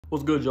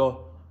What's good,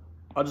 y'all?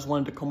 I just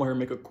wanted to come on here and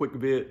make a quick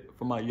vid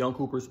for my young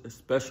hoopers,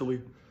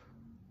 especially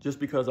just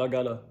because I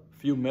got a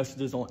few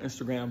messages on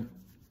Instagram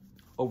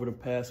over the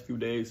past few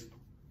days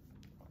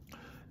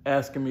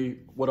asking me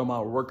what are my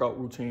workout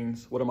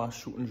routines, what are my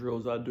shooting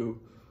drills I do,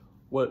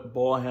 what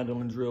ball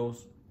handling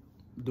drills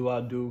do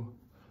I do.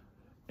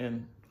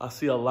 And I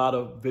see a lot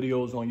of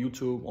videos on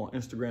YouTube, on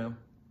Instagram,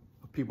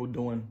 of people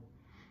doing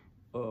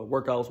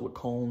workouts with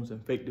cones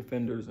and fake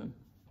defenders and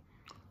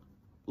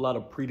a lot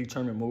of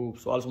predetermined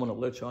moves. So I just want to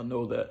let y'all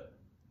know that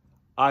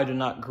I did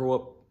not grow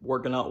up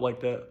working out like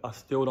that. I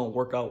still don't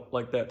work out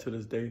like that to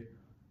this day.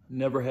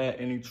 Never had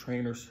any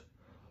trainers.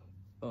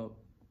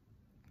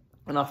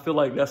 And I feel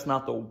like that's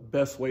not the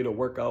best way to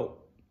work out,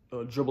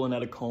 dribbling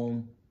at a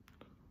cone,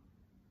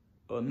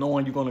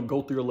 knowing you're going to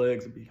go through your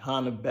legs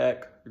behind the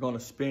back, you're going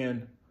to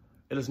spin.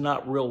 It is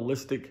not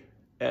realistic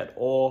at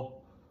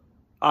all.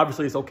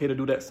 Obviously, it's okay to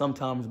do that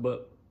sometimes,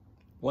 but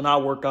when I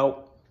work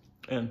out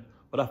and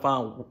what I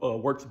find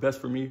works best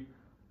for me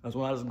is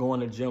when I just go in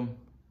the gym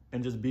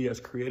and just be as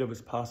creative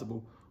as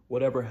possible.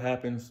 Whatever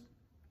happens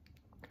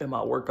in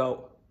my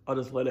workout, I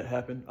just let it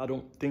happen. I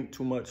don't think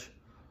too much.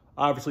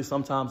 Obviously,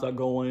 sometimes I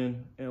go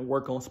in and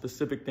work on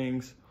specific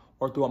things,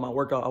 or throughout my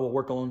workout, I will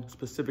work on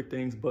specific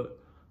things, but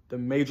the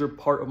major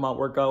part of my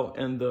workout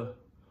and the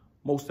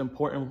most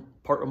important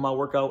part of my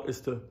workout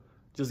is to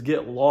just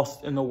get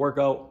lost in the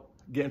workout,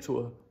 get into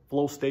a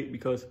flow state,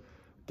 because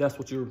that's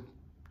what you're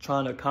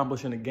trying to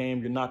accomplish in the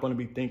game. You're not going to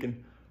be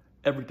thinking.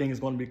 Everything is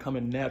going to be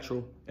coming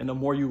natural. And the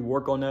more you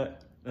work on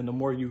that, and the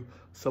more you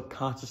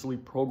subconsciously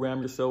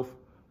program yourself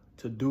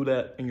to do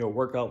that in your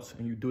workouts,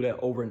 and you do that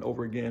over and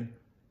over again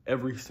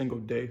every single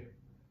day,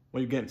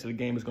 when you get into the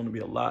game, it's going to be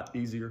a lot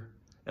easier.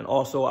 And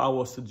also, I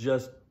will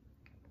suggest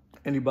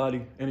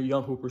anybody, any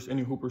young hoopers,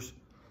 any hoopers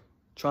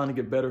trying to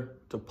get better,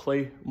 to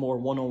play more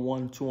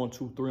one-on-one,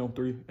 two-on-two,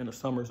 three-on-three in the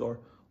summers or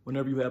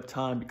whenever you have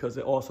time, because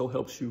it also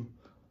helps you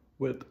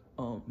with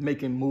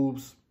making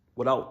moves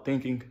without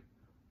thinking.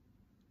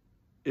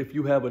 If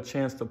you have a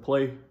chance to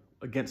play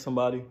against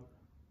somebody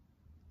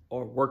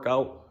or work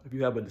out, if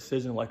you have a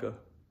decision like you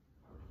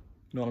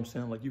know what I'm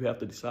saying? Like, you have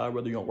to decide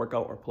whether you're gonna work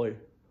out or play.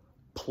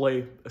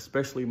 Play,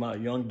 especially my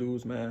young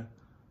dudes, man.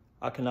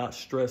 I cannot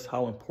stress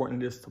how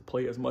important it is to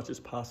play as much as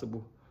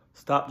possible.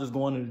 Stop just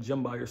going to the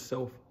gym by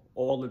yourself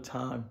all the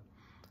time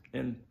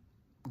and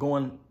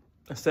going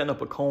and setting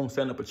up a cone,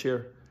 setting up a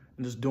chair,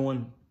 and just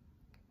doing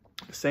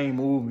the same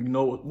move. You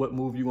know what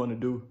move you want to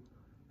do.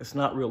 It's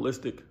not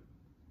realistic.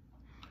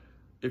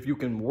 If you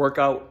can work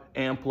out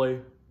and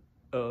play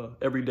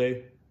every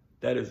day,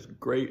 that is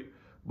great.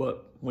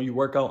 But when you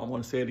work out, I'm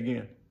going to say it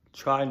again,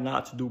 try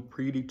not to do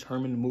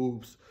predetermined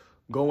moves.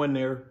 Go in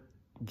there,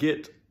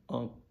 use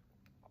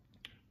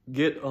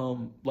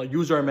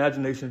your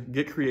imagination,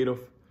 get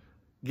creative,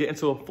 get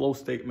into a flow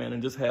state, man,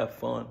 and just have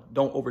fun.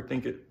 Don't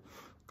overthink it,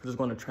 because it's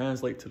going to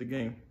translate to the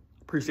game.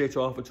 Appreciate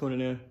y'all for tuning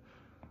in.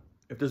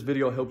 If this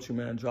video helped you,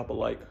 man, drop a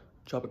like,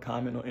 drop a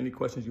comment on any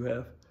questions you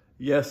have.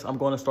 Yes, I'm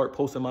going to start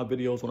posting my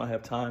videos when I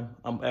have time.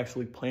 I'm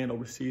actually playing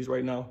overseas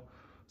right now,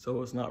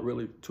 so it's not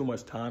really too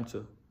much time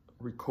to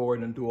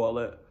record and do all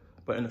that.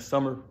 But in the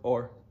summer,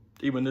 or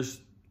even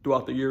this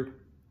throughout the year,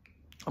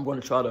 I'm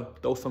going to try to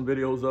throw some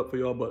videos up for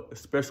y'all, but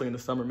especially in the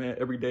summer, man,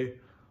 every day,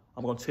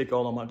 I'm going to take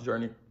y'all on my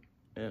journey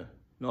and, you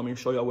know what I mean,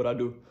 show y'all what I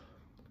do.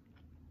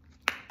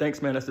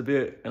 Thanks, man. That's the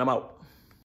vid, and I'm out.